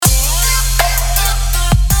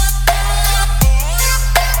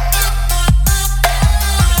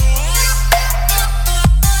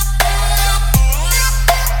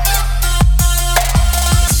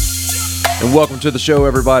And welcome to the show,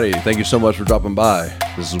 everybody. Thank you so much for dropping by.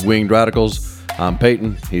 This is Winged Radicals. I'm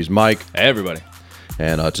Peyton. He's Mike. Hey, everybody.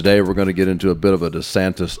 And today we're going to get into a bit of a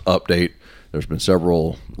DeSantis update. There's been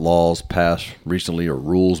several laws passed recently, or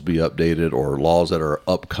rules be updated, or laws that are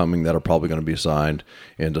upcoming that are probably going to be signed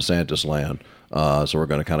in DeSantis land. So we're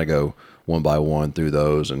going to kind of go one by one through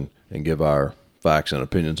those and give our facts and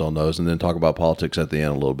opinions on those, and then talk about politics at the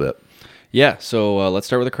end a little bit. Yeah, so let's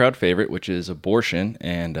start with a crowd favorite, which is abortion.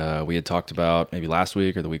 And we had talked about maybe last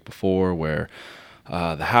week or the week before where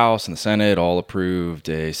the House and the Senate all approved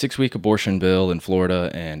a 6-week abortion bill in Florida,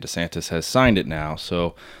 and DeSantis has signed it now.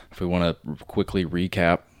 So if we want to quickly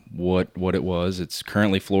recap what it was, it's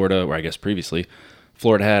currently Florida, or I guess previously,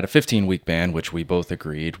 Florida had a 15-week ban, which we both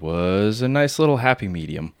agreed was a nice little happy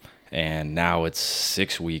medium. And now it's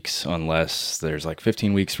 6 weeks unless there's like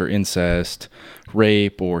 15 weeks for incest,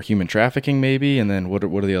 rape, or human trafficking, maybe. And then what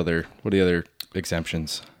are the other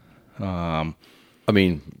exemptions? I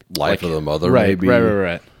mean, life like, of the mother, right, maybe.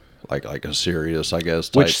 Right. Like a serious, I guess.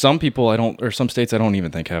 Which some people some states I don't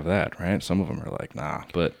even think have that, right? Some of them are like, nah.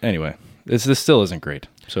 But anyway, this still isn't great.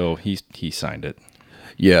 So he signed it.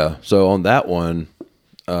 Yeah. So on that one,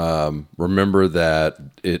 remember that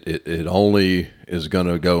it only is going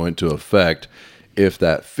to go into effect if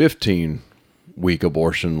that 15-week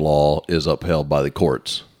abortion law is upheld by the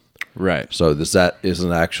courts. Right. So that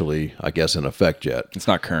isn't actually, I guess, in effect yet. It's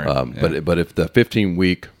not current. But if the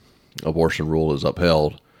 15-week abortion rule is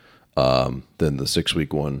upheld, then the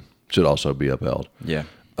 6-week one should also be upheld. Yeah.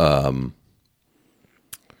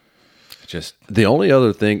 Just the only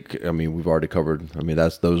other thing, I mean, we've already covered. I mean,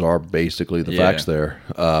 those are basically the facts there.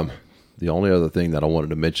 The only other thing that I wanted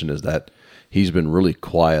to mention is that he's been really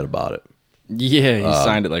quiet about it. Yeah, he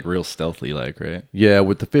signed it like real stealthy, like, right? Yeah,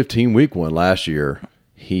 with the 15-week one last year,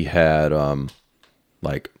 he had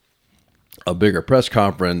like a bigger press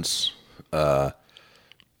conference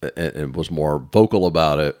and was more vocal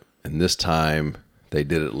about it. And this time they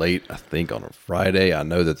did it late, I think on a Friday. I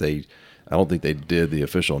know that I don't think they did the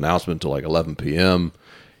official announcement until like 11 p.m.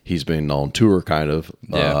 He's been on tour kind of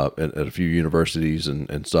at a few universities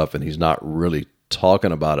and stuff, and he's not really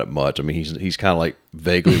talking about it much. I mean, he's kind of like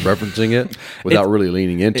vaguely referencing it without really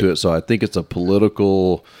leaning into it. So I think it's a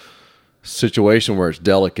political situation where it's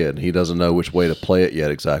delicate, and he doesn't know which way to play it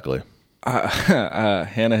yet exactly.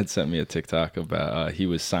 Hannah had sent me a TikTok about he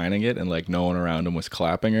was signing it, and like no one around him was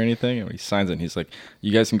clapping or anything. And he signs it, and he's like,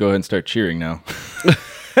 "You guys can go ahead and start cheering now."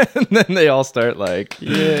 And then they all start like,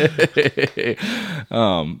 "Yay!"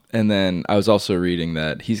 And then I was also reading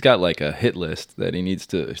that he's got like a hit list that he needs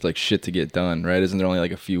to like shit to get done. Right? Isn't there only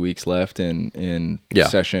like a few weeks left in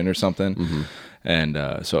session or something? Mm-hmm.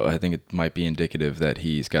 And so I think it might be indicative that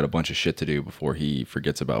he's got a bunch of shit to do before he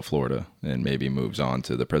forgets about Florida and maybe moves on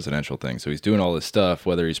to the presidential thing. So he's doing all this stuff,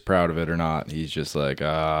 whether he's proud of it or not. He's just like,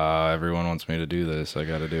 everyone wants me to do this. I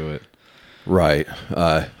got to do it. Right.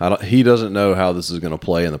 He doesn't know how this is going to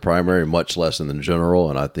play in the primary, much less in the general.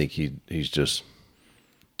 And I think he's just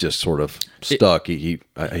sort of stuck. He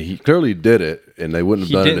clearly did it, and they wouldn't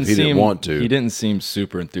have done it if he didn't want to. He didn't seem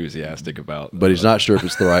super enthusiastic about it. But he's not sure if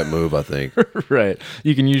it's the right move, I think. Right.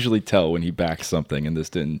 You can usually tell when he backs something, and this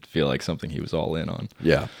didn't feel like something he was all in on.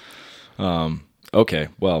 Yeah. Okay.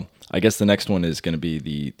 Well, I guess the next one is going to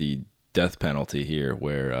be the death penalty here,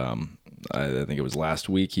 where I think it was last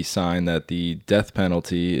week he signed that the death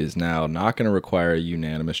penalty is now not going to require a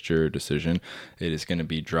unanimous juror decision. It is going to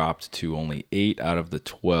be dropped to only 8 out of the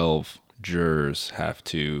 12 jurors have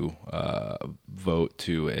to vote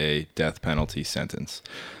to a death penalty sentence.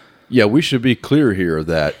 Yeah, we should be clear here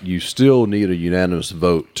that you still need a unanimous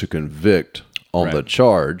vote to convict on the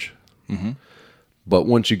charge. Mm-hmm. But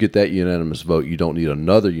once you get that unanimous vote, you don't need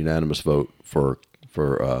another unanimous vote for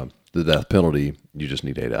the death penalty. You just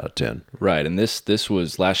need 8 out of 10. Right, and this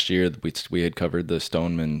was last year. We had covered the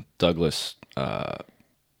Stoneman Douglas,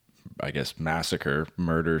 I guess, massacre,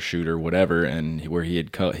 murder, shooter, whatever, and where he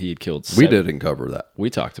had killed 7. We didn't cover that. We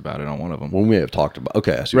talked about it on one of them. Well, we may have talked about.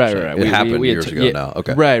 Okay, I see. Right. It happened years ago now.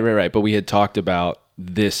 Okay. Right. But we had talked about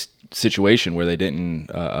this situation where they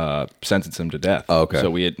didn't sentence him to death. Oh, okay. So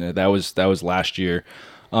we had that was last year.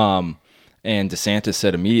 And DeSantis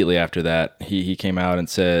said immediately after that, he came out and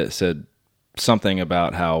said something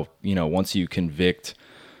about how, once you convict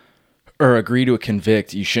or agree to a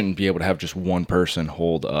convict, you shouldn't be able to have just one person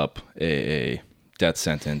hold up a death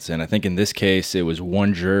sentence. And I think in this case, it was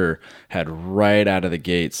one juror had right out of the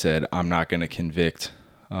gate said, I'm not going to convict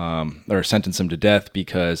or sentence him to death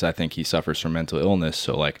because I think he suffers from mental illness.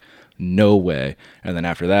 So like, no way. And then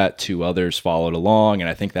after that, 2 others followed along. And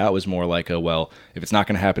I think that was more like well, if it's not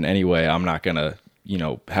going to happen anyway, I'm not going to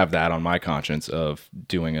have that on my conscience of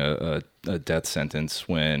doing a death sentence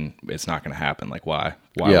when it's not going to happen. Like, why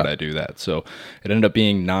would I do that? So it ended up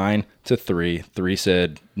being 9-3. 3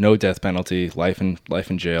 said no death penalty, life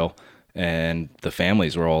in jail. And the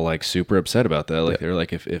families were all like super upset about that. Like, they're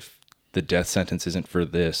like, if the death sentence isn't for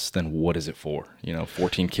this, then what is it for?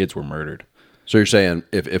 14 kids were murdered. So you're saying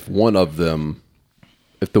if one of them,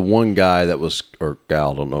 if the one guy that was, or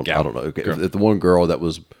gal, I don't know. If the one girl that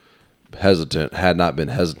was hesitant had not been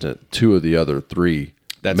hesitant, 2 of the other 3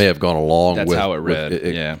 may have gone along with. That's how it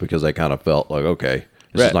read. Because they kind of felt like, okay,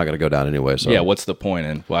 this is not going to go down anyway. So what's the point,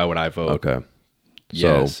 and why would I vote? Okay.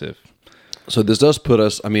 Yes. So this does put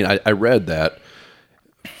us, I mean, I read that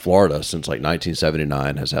Florida since like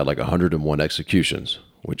 1979 has had like 101 executions,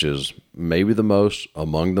 which is maybe the most,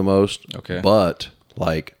 among the most. Okay. But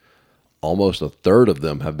like almost a third of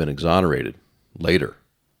them have been exonerated later.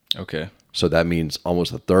 Okay. So that means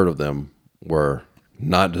almost a third of them were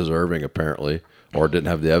not deserving, apparently, or didn't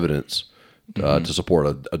have the evidence to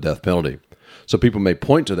support a death penalty. So people may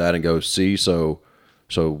point to that and go, see, so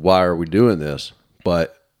why are we doing this?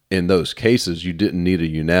 But in those cases, you didn't need a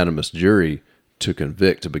unanimous jury to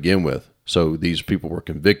convict to begin with. So these people were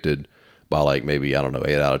convicted by like maybe, 8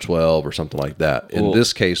 out of 12 or something like that. In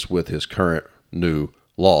this case, with his current new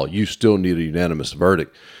law, you still need a unanimous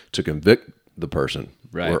verdict to convict the person.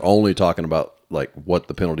 Right. We're only talking about like what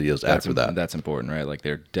the penalty is after that. That's important, right? Like,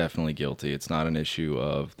 they're definitely guilty. It's not an issue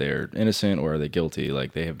of they're innocent or are they guilty.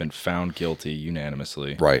 Like, they have been found guilty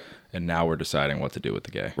unanimously. Right. And now we're deciding what to do with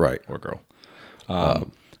the guy. Right. Or girl.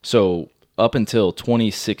 So up until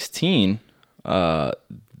 2016,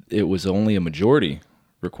 it was only a majority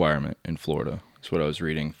requirement in Florida. That's what I was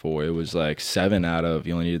reading for. It was like you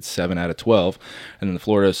only needed 7 out of 12. And then the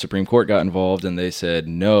Florida Supreme Court got involved and they said,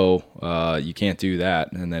 no, you can't do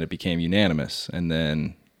that. And then it became unanimous. And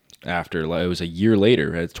then after, it was a year later,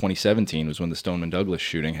 2017 was when the Stoneman Douglas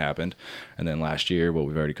shooting happened. And then last year, what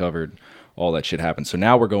we've already covered, all that shit happened. So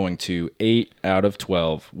now we're going to 8 out of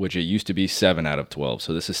 12, which it used to be 7 out of 12.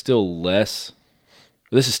 So this is still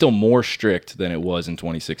more strict than it was in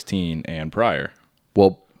 2016 and prior.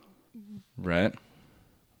 Well, right?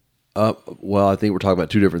 Well, I think we're talking about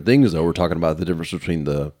 2 different things, though. We're talking about the difference between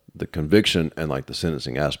the conviction and like the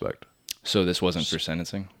sentencing aspect. So this wasn't for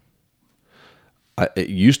sentencing? It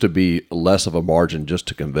used to be less of a margin just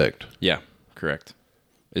to convict. Yeah, correct.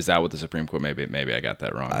 Is that what the Supreme Court? Maybe I got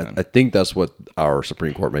that wrong. I think that's what our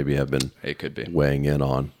Supreme Court maybe have been. It could be weighing in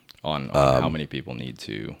on how many people need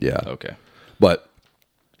to. Yeah. Okay. But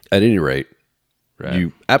at any rate, right.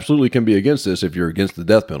 You absolutely can be against this if you're against the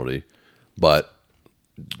death penalty. But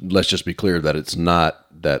let's just be clear that it's not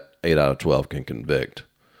that 8 out of 12 can convict.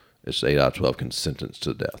 It's 8 out of 12 can sentence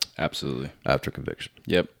to death. Absolutely. After conviction.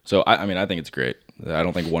 Yep. So I mean, I think it's great. I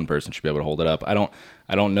don't think one person should be able to hold it up. I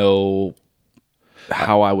don't know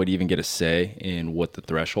how I would even get a say in what the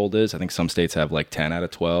threshold is. I think some states have like 10 out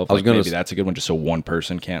of 12. Maybe that's a good one, just so one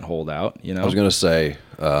person can't hold out. I was going to say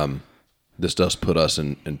this does put us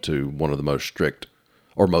into one of the most strict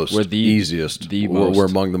or most easiest. We're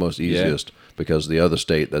among the most easiest because the other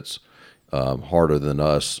state that's harder than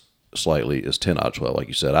us slightly is 10 out of 12, like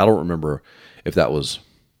you said. I don't remember if that was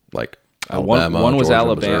like Alabama, one was Georgia,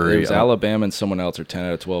 Alabama. Missouri. It was Alabama and someone else are 10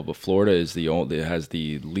 out of 12, but Florida is it has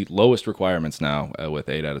the lowest requirements now with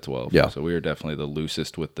 8 out of 12. Yeah. So we are definitely the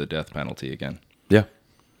loosest with the death penalty again. Yeah.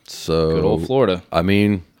 So good old Florida. I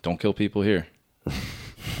mean, don't kill people here.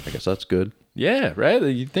 I guess that's good. Yeah, right?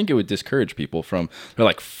 You'd think it would discourage people from, they're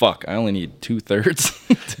like, fuck, I only need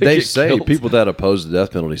 2/3 They say, killed. People that oppose the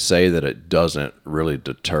death penalty say that it doesn't really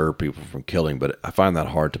deter people from killing, but I find that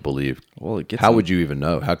hard to believe. Well, how would you even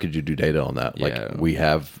know? How could you do data on that? Yeah. Like, we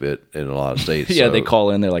have it in a lot of states. Yeah, so. They call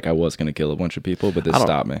in, they're like, I was going to kill a bunch of people, but this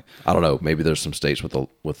stopped me. I don't know. Maybe there's some states with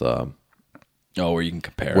where you can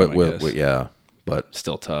compare them, I guess. Yeah. But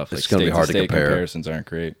still tough. It's going to be hard to compare. Comparisons aren't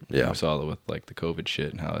great. Yeah. We saw it with like the COVID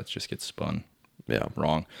shit and how it just gets spun. Yeah.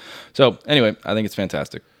 Wrong. So anyway, I think it's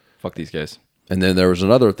fantastic. Fuck these guys. And then there was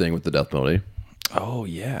another thing with the death penalty. Oh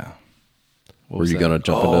yeah. Were you going to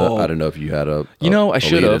jump into that? I don't know if you had I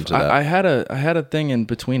should have. I had a thing in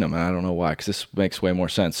between them, and I don't know why, because this makes way more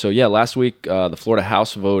sense. So yeah, last week the Florida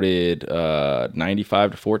House voted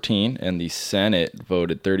 95-14, and the Senate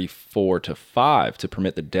voted 34-5 to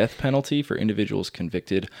permit the death penalty for individuals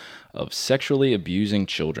convicted of sexually abusing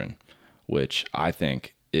children, which I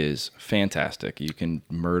think is fantastic. You can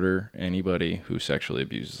murder anybody who sexually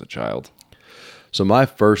abuses a child. So my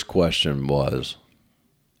first question was,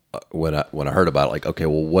 when I heard about it, like, okay,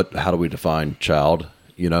 well, how do we define child?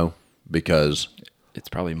 Because It's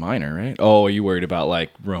probably minor, right? Oh, are you worried about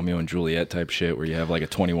like Romeo and Juliet type shit where you have like a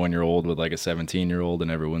 21-year-old with like a 17-year-old and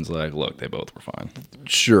everyone's like, look, they both were fine.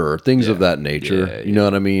 Sure, things of that nature. Yeah, you know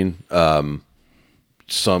what I mean?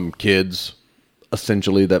 Some kids,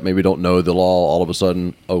 essentially, that maybe don't know the law, all of a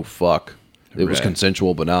sudden, oh fuck, it was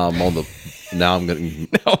consensual, but now I'm getting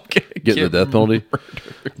the death penalty.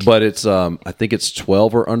 But it's I think it's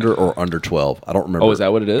 12 or under 12. I don't remember. Oh, is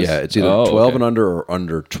that what it is? Yeah, it's either 12 and under or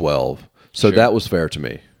under 12. So that was fair to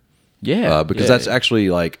me. Yeah, because that's actually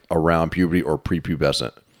like around puberty or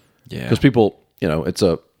prepubescent. Yeah, because people, it's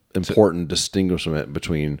a important distinguishment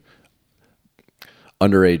between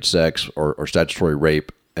underage sex or statutory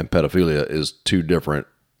rape and pedophilia is two different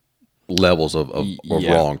levels of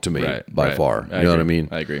wrong to me by far. You know what I mean?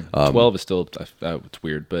 I agree. 12 is still it's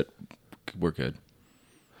weird, but we're good.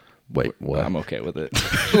 Wait, what? I'm okay with it.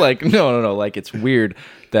 Like no. Like it's weird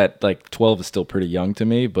that like 12 is still pretty young to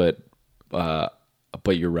me, but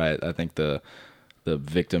you're right. I think the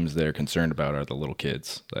victims they're concerned about are the little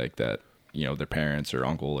kids, like that, their parents or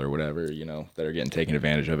uncle or whatever, that are getting taken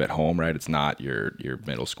advantage of at home, right? It's not your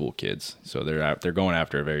middle school kids. So they're going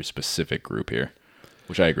after a very specific group here,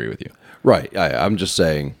 which I agree with you. Right. I'm just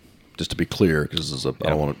saying, just to be clear, because I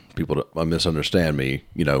don't want people to misunderstand me.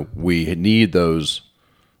 We need those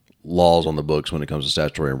laws on the books when it comes to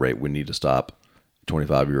statutory and rape. We need to stop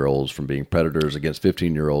 25-year-olds from being predators against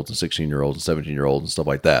 15-year-olds and 16-year-olds and 17-year-olds and stuff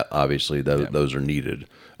like that. Obviously, those are needed.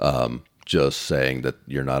 Just saying that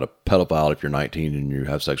you're not a pedophile if you're 19 and you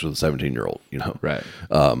have sex with a 17-year-old, Right.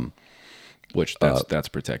 Which that's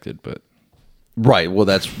protected, but right. Well,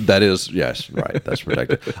 that is yes, right. That's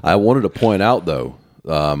protected. I wanted to point out though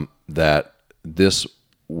that this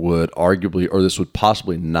would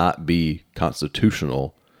possibly not be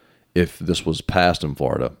constitutional if this was passed in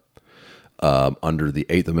Florida. Under the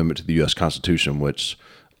 8th Amendment to the U.S. Constitution, which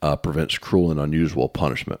prevents cruel and unusual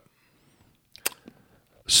punishment.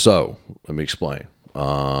 So, let me explain.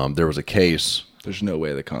 There was a case. There's no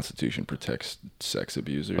way the Constitution protects sex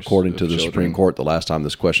abusers. According to the Supreme Court, the last time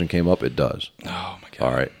this question came up, it does. Oh, my God.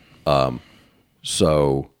 All right.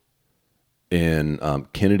 So, in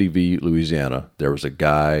Kennedy v. Louisiana, there was a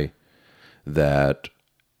guy that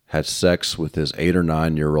had sex with his 8 or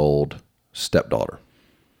 9-year-old stepdaughter.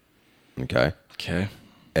 Okay.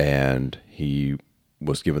 And he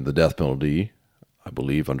was given the death penalty, I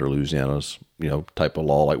believe, under Louisiana's, type of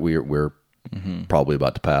law like we're probably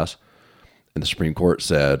about to pass. And the Supreme Court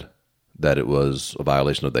said that it was a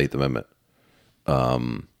violation of the 8th Amendment.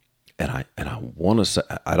 And I want to say,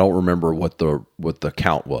 I don't remember what the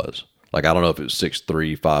count was. Like, I don't know if it was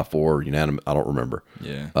 6-3, 5-4, unanimous. I don't remember.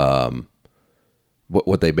 Yeah.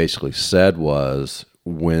 What they basically said was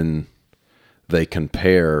when they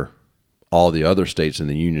compare all the other states in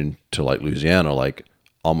the union to like Louisiana, like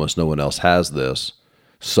almost no one else has this.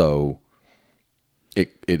 So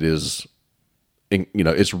it is,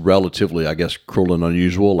 it's relatively, I guess, cruel and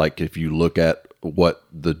unusual. Like if you look at what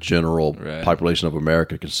the general population of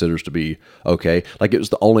America considers to be okay, like it was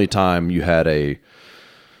the only time you had I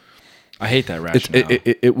hate that rationale.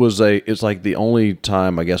 It's like the only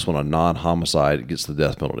time, I guess, when a non-homicide gets the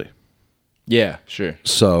death penalty. Yeah, sure.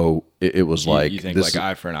 So it was like... You think like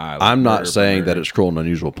eye for an eye. Like I'm not saying that it's cruel and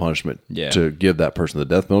unusual punishment to give that person the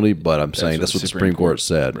death penalty, but I'm saying that's what the Supreme Court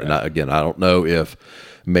said. Right. And I don't know if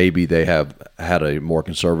maybe they have had a more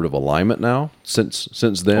conservative alignment now since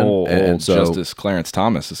then. And so Justice Clarence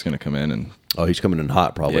Thomas is going to come in and... Oh, he's coming in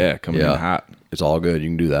hot probably. Yeah, coming in hot. It's all good. You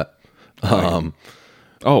can do that.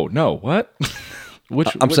 Oh, no. What?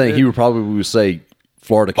 I'm saying he would probably say...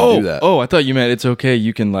 Florida can do that. Oh, I thought you meant it's okay.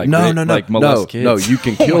 You can like molest kids. No, you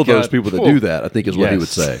can kill those people that do that. I think is what he would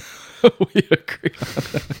say. We agree on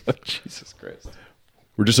that. Jesus Christ.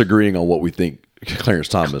 We're just agreeing on what we think Clarence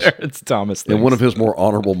Thomas thinks. In one of his more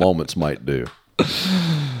honorable moments might do.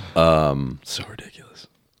 So ridiculous.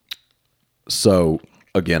 So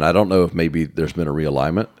again, I don't know if maybe there's been a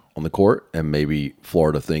realignment on the court, and maybe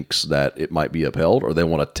Florida thinks that it might be upheld, or they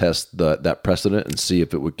want to test that precedent and see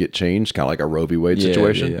if it would get changed, kind of like a Roe v. Wade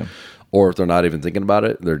situation. Yeah. Or if they're not even thinking about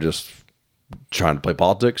it, they're just trying to play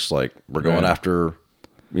politics, like we're going after,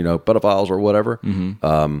 pedophiles or whatever.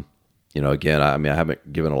 Mm-hmm. Again, I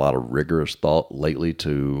haven't given a lot of rigorous thought lately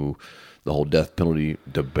to the whole death penalty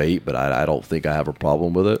debate, but I don't think I have a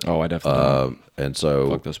problem with it. Oh, I definitely don't. And so...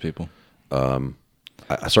 Fuck those people.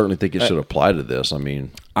 I certainly think it should apply to this. I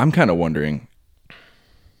mean, I'm kind of wondering.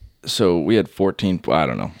 So we had 14. I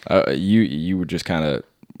don't know. You were just kind of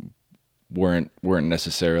weren't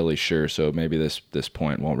necessarily sure. So maybe this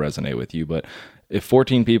point won't resonate with you. But if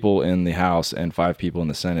 14 people in the House and 5 people in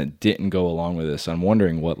the Senate didn't go along with this, I'm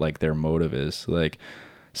wondering what like their motive is. Like,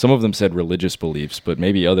 some of them said religious beliefs, but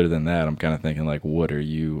maybe other than that, I'm kind of thinking like, what are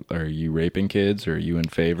you raping kids? Or are you in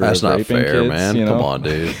favor That's of not raping fair, kids? man. You know? Come on,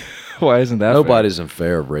 dude. Why isn't that Nobody's in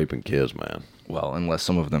favor of raping kids, man. fair? Well, unless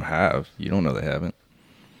some of them have. You don't know they haven't.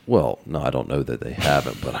 Well, no, I don't know that they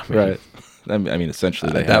haven't, but I mean, Right. I mean,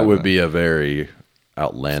 essentially they that have. would be a very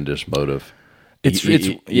outlandish motive. It's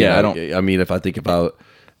Yeah, I don't. I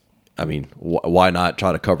mean, why not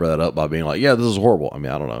try to cover that up by being like, yeah, this is horrible. I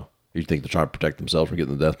mean, I don't know. You think they're trying to protect themselves from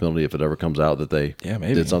getting the death penalty if it ever comes out that they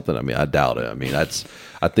maybe did something? I mean, I doubt it. I mean, I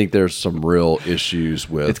think there's some real issues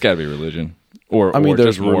with. It's got to be religion, or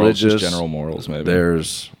there's just morals, religious, just general morals. Maybe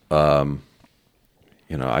there's, I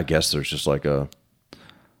guess there's just like a.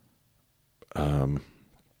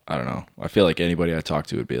 I don't know. I feel like anybody I talk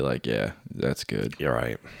to would be like, yeah, that's good. You're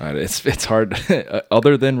right. It's hard,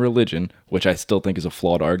 other than religion, which I still think is a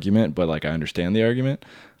flawed argument, but like I understand the argument.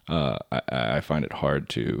 I find it hard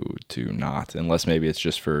to not, unless maybe it's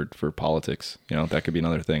just for politics. That could be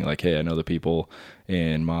another thing. Like, hey, I know the people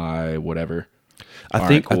in my whatever. I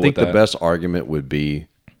think the best argument would be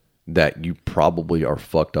that you probably are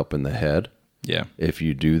fucked up in the head. Yeah. If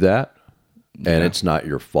you do that, and it's not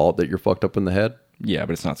your fault that you're fucked up in the head. Yeah,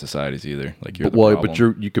 but it's not society's either. Like you're the problem. But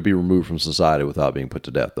you could be removed from society without being put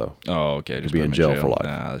to death, though. Oh, okay. Just be in jail for life.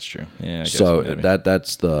 Nah, that's true. Yeah. I guess so maybe.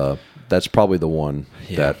 that's probably the one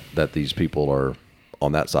that these people are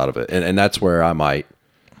on that side of it, and that's where I might.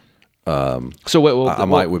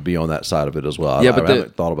 Would be on that side of it as well. Yeah, I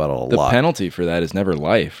haven't thought about it a lot. The penalty for that is never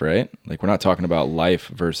life, right? Like we're not talking about life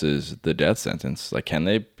versus the death sentence. Like, can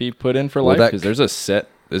they be put in for life? Because there's a set.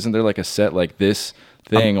 Isn't there like a set like this?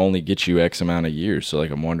 Thing only gets you X amount of years. So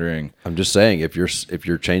like I'm wondering. I'm just saying if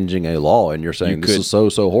you're changing a law and you're saying this is so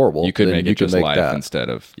horrible, you could make it just life that. Instead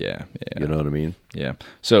of yeah. You know what I mean? Yeah.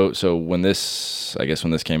 So when this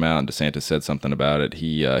came out and DeSantis said something about it,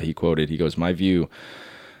 he quoted. He goes, My view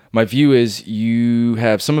is you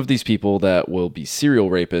have some of these people that will be serial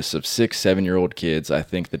rapists of 6-7-year-old kids. I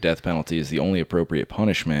think the death penalty is the only appropriate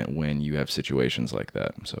punishment when you have situations like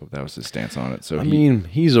that. So that was his stance on it. So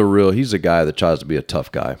he's a guy that tries to be a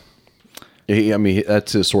tough guy.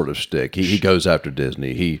 That's his sort of shtick. He goes after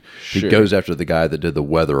Disney. He goes after the guy that did the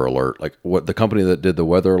weather alert, like the company that did the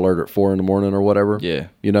weather alert at 4 a.m. or whatever. Yeah,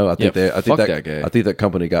 I think that guy. I think that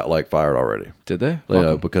company got like fired already. Did they?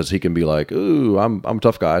 Because he can be like, ooh, I'm a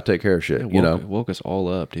tough guy. I take care of shit. It woke us all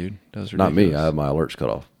up, dude. That was ridiculous. Not me. I have my alerts cut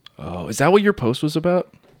off. Oh, is that what your post was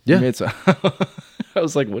about? Yeah. I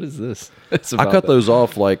was like, what is this? I cut those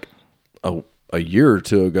off like a year or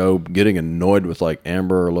two ago, getting annoyed with like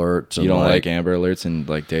Amber Alerts. And you don't like Amber Alerts in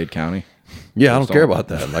like Dade County? Yeah, I don't care about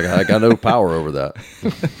that. Like I got no power over that.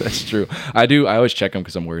 That's true. I do. I always check them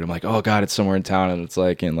because I'm worried. I'm like, oh God, it's somewhere in town and it's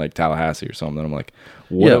like in like Tallahassee or something. I'm like,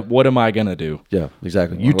 what am I gonna do? Yeah,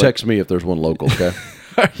 exactly. You text me if there's one local, okay?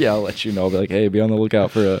 Yeah, I'll let you know. Be like, hey, be on the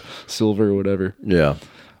lookout for a silver or whatever. Yeah.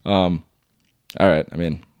 All right. I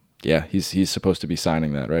mean, yeah, he's supposed to be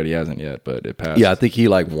signing that, right? He hasn't yet, but it passed. Yeah, I think he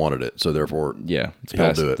wanted it, so therefore, yeah, it's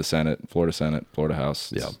passed the Senate, Florida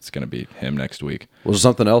House. It's going to be him next week. Was there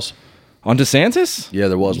something else on DeSantis? Yeah,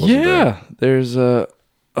 there was. There's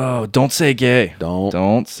don't say gay.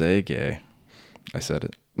 Don't say gay. I said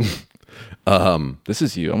it. This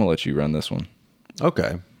is you. I'm gonna let you run this one.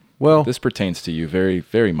 Okay. Well, this pertains to you very,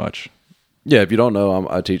 very much. Yeah, if you don't know,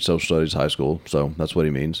 I teach social studies high school, so that's what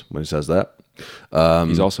he means when he says that.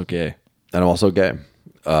 He's also gay. And I'm also gay.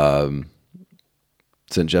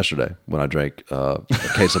 Since yesterday, when I drank a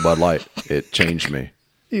case of Bud Light, it changed me.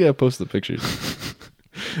 You gotta post the pictures.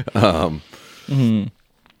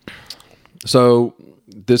 So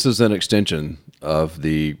this is an extension of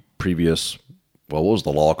the previous. Well, what was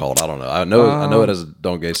the law called? I don't know. I know it as a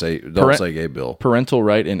don't say gay bill. Parental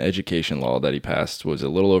right in education law that he passed was a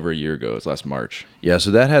little over a year ago. It was last March. Yeah,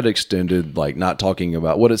 so that had extended, like not talking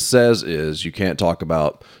about what it says is you can't talk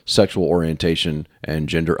about sexual orientation and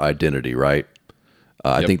gender identity, right?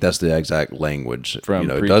 I think that's the exact language.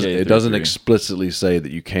 It doesn't explicitly say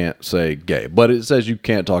that you can't say gay, but it says you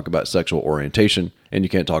can't talk about sexual orientation and you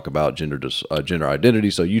can't talk about gender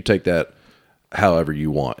identity. So you take that however you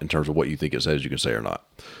want in terms of what you think it says you can say or not.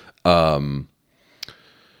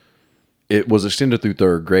 It was extended through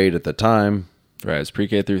third grade at the time. Right, it's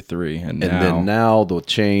pre-K through 3. And then now the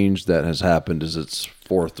change that has happened is it's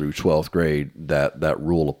 4th through 12th grade that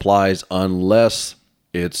rule applies unless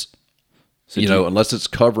it's, unless it's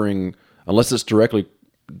directly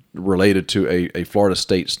related to a Florida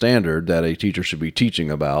state standard that a teacher should be teaching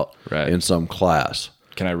about in some class.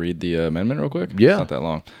 Can I read the amendment real quick? Yeah. It's not that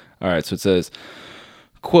long. All right, so it says,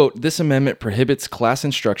 quote, this amendment prohibits class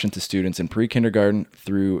instruction to students in pre-kindergarten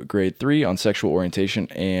through grade 3 on sexual orientation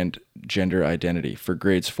and gender identity. For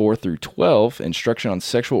grades 4 through 12, instruction on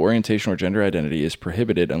sexual orientation or gender identity is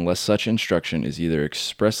prohibited unless such instruction is either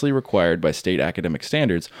expressly required by state academic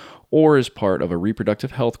standards or is part of a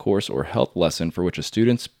reproductive health course or health lesson for which a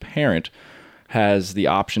student's parent has the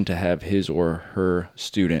option to have his or her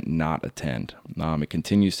student not attend. It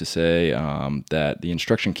continues to say that the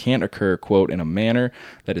instruction can't occur, quote, in a manner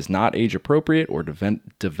that is not age appropriate or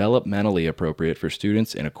developmentally appropriate for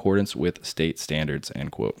students in accordance with state standards,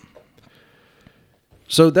 end quote.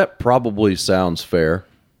 So that probably sounds fair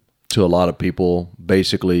to a lot of people.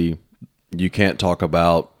 Basically, you can't talk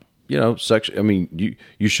about, sex. I mean,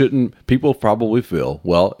 you shouldn't. People probably feel,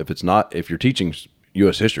 well, if you're teaching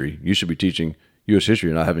U.S. history, you should be teaching U.S. history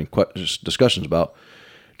and not having discussions about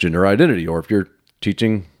gender identity. Or if you're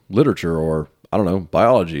teaching literature or, I don't know,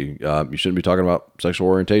 biology, you shouldn't be talking about sexual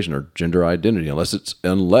orientation or gender identity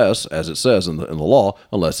unless, as it says in the law,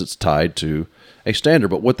 unless it's tied to a standard.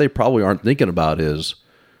 But what they probably aren't thinking about is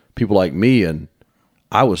people like me, and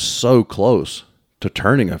I was so close to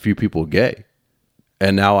turning a few people gay.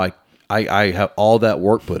 And now I have all that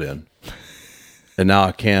work put in, and now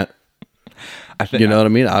I can't. You know what I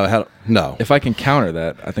mean? No. If I can counter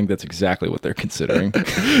that, I think that's exactly what they're considering,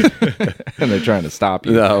 and they're trying to stop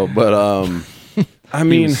you. No, but I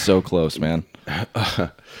mean, he was so close, man.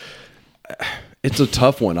 It's a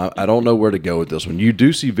tough one. I don't know where to go with this one. You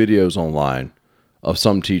do see videos online of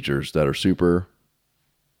some teachers that are super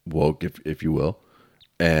woke, if you will,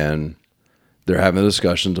 and they're having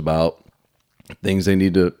discussions about things they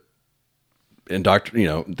need to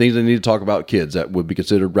things they need to talk about kids that would be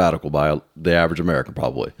considered radical by the average American,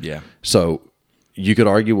 probably. Yeah. So you could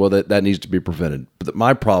argue, well, that needs to be prevented. But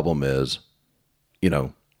my problem is, there's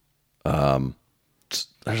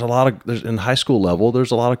in high school level,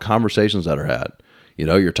 there's a lot of conversations that are had.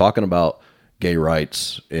 You're talking about gay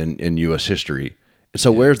rights in U.S. history.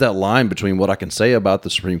 So where's that line between what I can say about the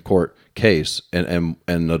Supreme Court case and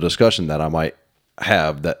the discussion that I might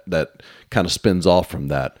have that kind of spins off from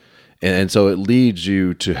that? And so it leads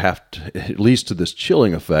you to it leads to this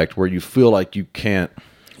chilling effect where you feel like you can't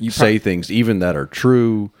say things even that are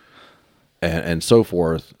true and so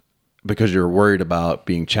forth because you're worried about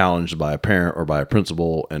being challenged by a parent or by a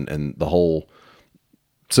principal and the whole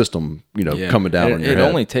system, coming down on your head. It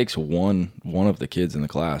only takes one of the kids in the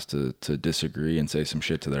class to disagree and say some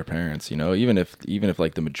shit to their parents, even if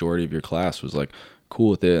like the majority of your class was like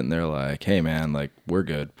cool with it and they're like, hey man, like we're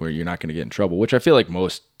good, you're not going to get in trouble, which I feel like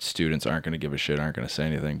most students aren't going to give a shit, aren't going to say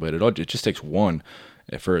anything, but it just takes one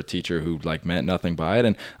for a teacher who like meant nothing by it.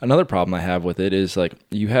 And another problem I have with it is like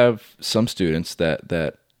you have some students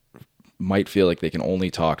that might feel like they can only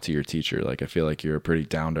talk to your teacher. Like I feel like you're a pretty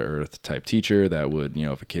down to earth type teacher that would,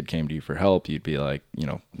 if a kid came to you for help, you'd be like,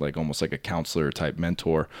 like almost like a counselor type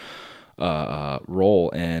mentor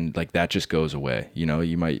role, and like that just goes away. You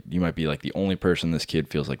might be like the only person this kid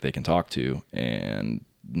feels like they can talk to, and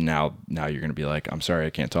now you're gonna be like, I'm sorry,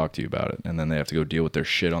 I can't talk to you about it, and then they have to go deal with their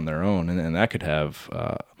shit on their own, and that could have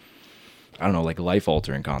I don't know, like life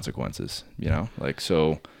altering consequences. Like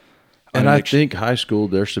so. And I think high school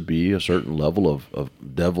there should be a certain level of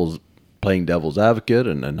playing devil's advocate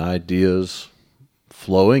and ideas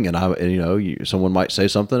flowing, and someone might say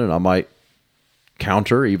something and I might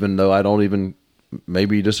counter, even though I don't even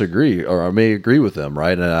maybe disagree, or I may agree with them,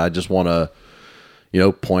 right? And I just want to,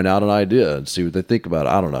 point out an idea and see what they think about it.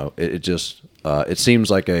 I don't know. It just it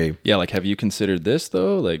seems like like, have you considered this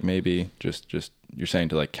though? Like maybe just you're saying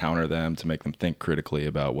to like counter them, to make them think critically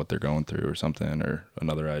about what they're going through or something, or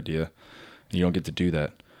another idea. And you don't get to do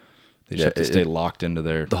that. They just have to stay locked into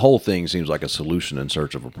the whole thing seems like a solution in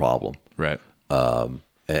search of a problem. Right. And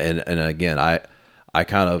again, I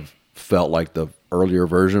kind of felt like the earlier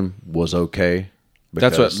version was okay.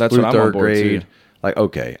 That's what I'm on board too. Like,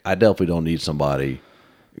 okay, I definitely don't need somebody,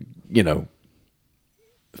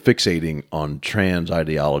 fixating on trans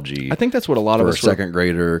ideology. I think that's what a lot of us second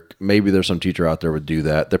grader. Maybe there's some teacher out there would do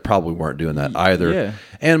that. They probably weren't doing that either. Yeah.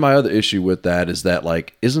 And my other issue with that is that,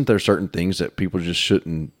 like, isn't there certain things that people just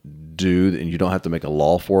shouldn't do, and you don't have to make a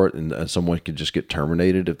law for it, and someone could just get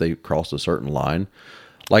terminated if they cross a certain line?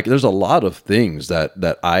 Like, there's a lot of things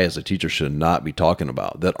that I as a teacher should not be talking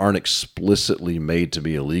about that aren't explicitly made to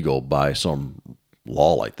be illegal by some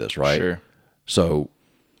law like this, right? Sure. So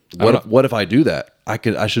what if I do that?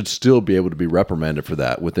 I should still be able to be reprimanded for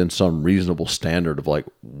that within some reasonable standard of like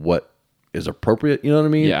what is appropriate. You know what I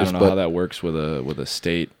mean? Yeah, I don't know how that works with a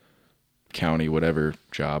state, county, whatever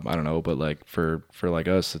job. I don't know, but like for like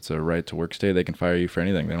us, it's a right to work state. They can fire you for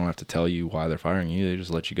anything. They don't have to tell you why they're firing you. They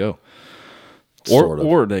just let you go.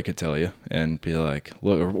 Or they could tell you and be like,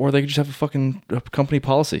 look, or they could just have a fucking company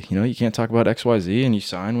policy. You know, you can't talk about XYZ, and you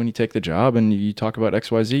sign when you take the job, and you talk about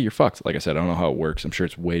XYZ, you're fucked. Like I said, I don't know how it works. I'm sure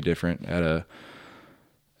it's way different at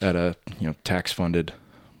a tax funded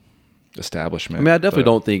establishment. I mean, I definitely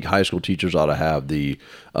don't think high school teachers ought to have the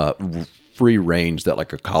free range that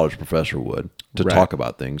like a college professor would to talk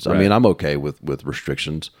about things. I mean, I'm okay with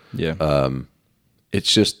restrictions. Yeah.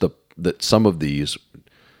 It's just that some of these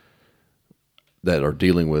that are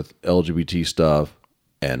dealing with LGBT stuff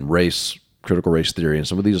and critical race theory, and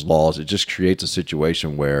some of these laws, it just creates a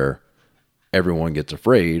situation where everyone gets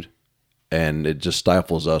afraid, and it just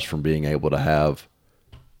stifles us from being able to have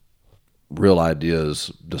real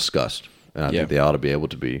ideas discussed. And I think they ought to be able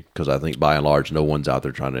to be, because I think by and large, no one's out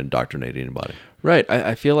there trying to indoctrinate anybody. Right.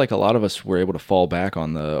 I feel like a lot of us were able to fall back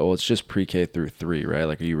on it's just pre-K through 3, right?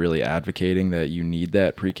 Like, are you really advocating that you need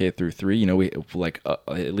that pre-K through 3? You know, we like,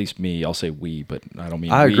 at least me, I'll say we, but I don't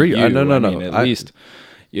mean I agree. You. No. At least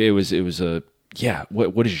it was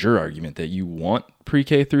what is your argument, that you want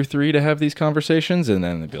pre-K through 3 to have these conversations? And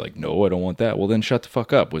then they'd be like, no, I don't want that. Well, then shut the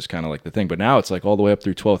fuck up was kind of like the thing. But now it's like all the way up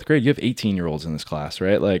through 12th grade. You have 18-year-olds in this class,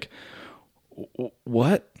 right? Like,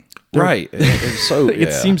 what? Right. It's so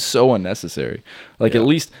it seems so unnecessary. Like, at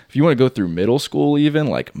least if you want to go through middle school, even,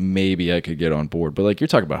 like, maybe I could get on board. But like, you're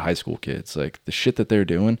talking about high school kids, like the shit that they're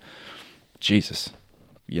doing, Jesus,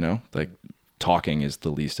 you know, like, talking is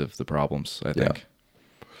the least of the problems, I think.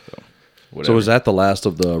 So is that the last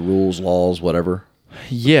of the rules, laws, whatever?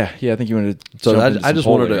 Yeah. I think you wanted to. So I just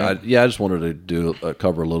wanted to do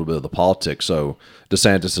cover a little bit of the politics. So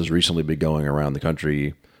DeSantis has recently been going around the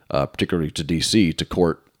country, particularly to D.C., to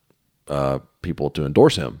court people to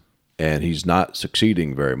endorse him, and he's not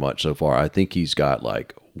succeeding very much so far. I think he's got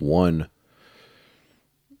like one,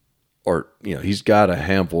 or he's got a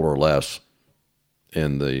handful or less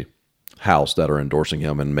in the House that are endorsing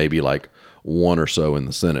him, and maybe like one or so in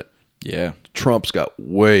the Senate. Yeah, Trump's got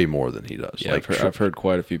way more than he does. Yeah, like, I've heard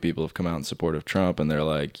quite a few people have come out in support of Trump, and they're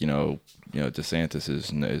like, DeSantis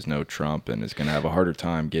is no Trump and is going to have a harder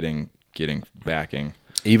time getting backing.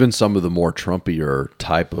 Even some of the more Trumpier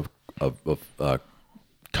type of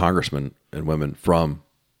congressmen and women from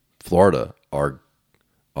Florida are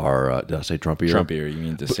did I say Trumpier? Trumpier, you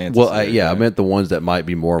mean DeSantis? Well, I meant the ones that might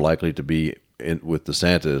be more likely to be with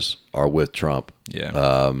DeSantis are with Trump.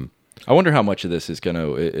 Yeah. I wonder how much of this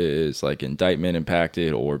is like indictment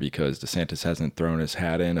impacted, or because DeSantis hasn't thrown his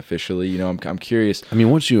hat in officially. I'm curious. I mean,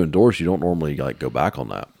 once you endorse, you don't normally like go back on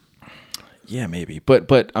that. Yeah, maybe.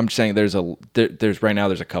 But I'm saying there's right now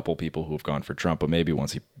there's a couple people who have gone for Trump, but maybe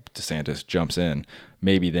once DeSantis jumps in,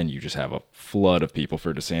 maybe then you just have a flood of people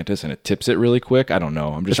for DeSantis and it tips it really quick. I don't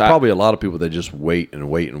know. There's probably a lot of people that just wait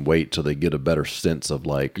till they get a better sense of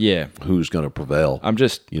like who's going to prevail. I'd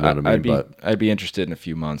be interested in a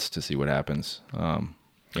few months to see what happens.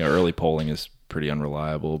 Early polling is pretty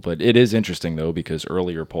unreliable, but it is interesting though, because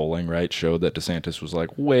earlier polling, right, showed that DeSantis was like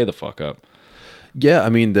way the fuck up. Yeah, I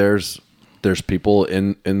mean, there's people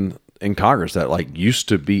in Congress that like used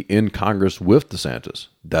to be in Congress with DeSantis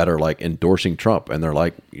that are like endorsing Trump, and they're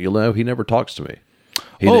like, he never talks to me.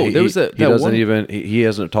 He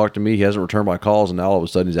hasn't talked to me. He hasn't returned my calls, and now all of a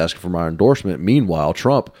sudden he's asking for my endorsement. Meanwhile,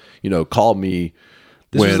 Trump, called me.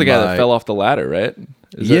 This was the guy that fell off the ladder, right?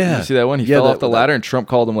 You see that one? He fell off the ladder, and Trump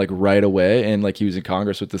called him like right away, and like he was in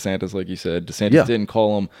Congress with DeSantis, like you said. DeSantis didn't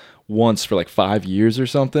call him once for like 5 years or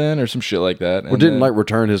something, or some shit like that. Or didn't like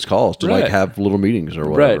return his calls to like have little meetings or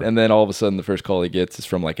whatever. Right, and then all of a sudden the first call he gets is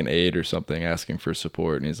from like an aide or something asking for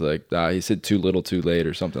support, and he's like, he said too little too late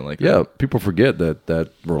or something like that. Yeah, people forget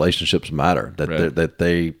that relationships matter, that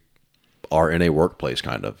they are in a workplace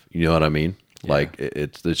kind of. You know what I mean? Yeah. Like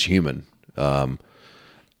it's human.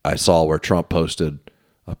 I saw where Trump posted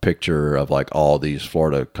a picture of like all these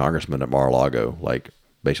Florida congressmen at Mar-a-Lago, like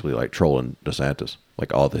basically like trolling DeSantis.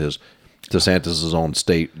 Like all of DeSantis' own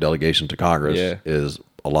state delegation to Congress is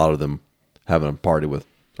a lot of them having a party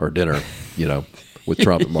or dinner, with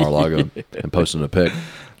Trump at Mar-a-Lago and posting a pic.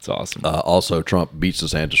 That's awesome. Also, Trump beats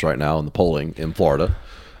DeSantis right now in the polling in Florida.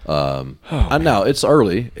 And now it's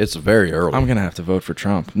early. It's very early. I'm going to have to vote for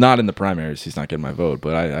Trump. Not in the primaries. He's not getting my vote,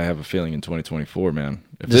 but I have a feeling in 2024, man.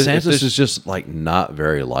 DeSantis is just like not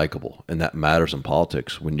very likable, and that matters in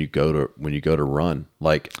politics when you go to run.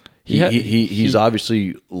 Like he's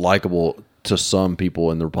obviously likable to some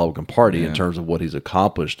people in the Republican Party in terms of what he's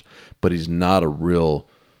accomplished, but he's not a real,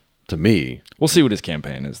 to me. We'll see what his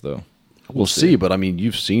campaign is, though. We'll see, but I mean,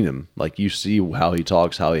 you've seen him. Like, you see how he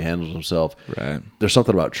talks, how he handles himself. Right. There's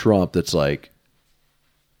something about Trump that's like,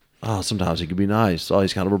 oh, sometimes he can be nice. Oh,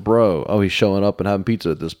 he's kind of a bro. Oh, he's showing up and having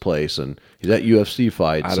pizza at this place, and he's at UFC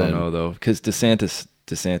fights. I don't know though, because DeSantis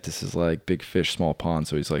is like big fish, small pond,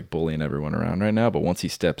 so he's like bullying everyone around right now. But once he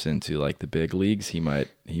steps into like the big leagues, he might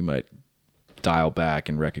dial back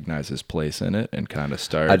and recognize his place in it and kind of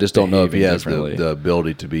start. I just don't know if he has the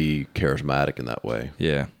ability to be charismatic in that way.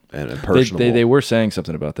 Yeah. And personable. They were saying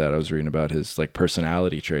something about that. I was reading about his like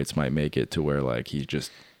personality traits might make it to where like he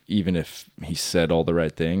just, even if he said all the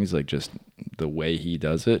right things, like just the way he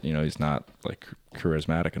does it, you know, he's not like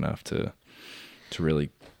charismatic enough to really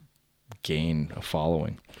gain a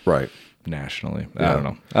following. Right. Nationally. Yeah. I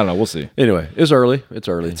don't know. We'll see. Anyway, it's early.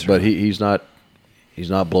 But he's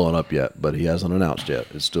not blowing up yet, but he hasn't announced yet.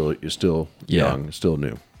 It's still young, it's still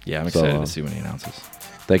new. Yeah, I'm excited to see when he announces.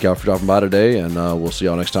 Thank y'all for dropping by today, and we'll see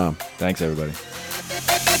y'all next time. Thanks, everybody.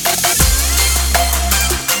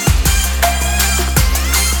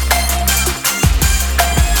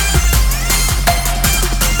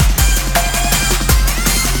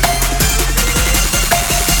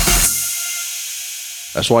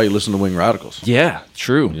 That's why you listen to Wing Radicals. Yeah,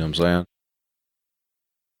 true. You know what I'm saying?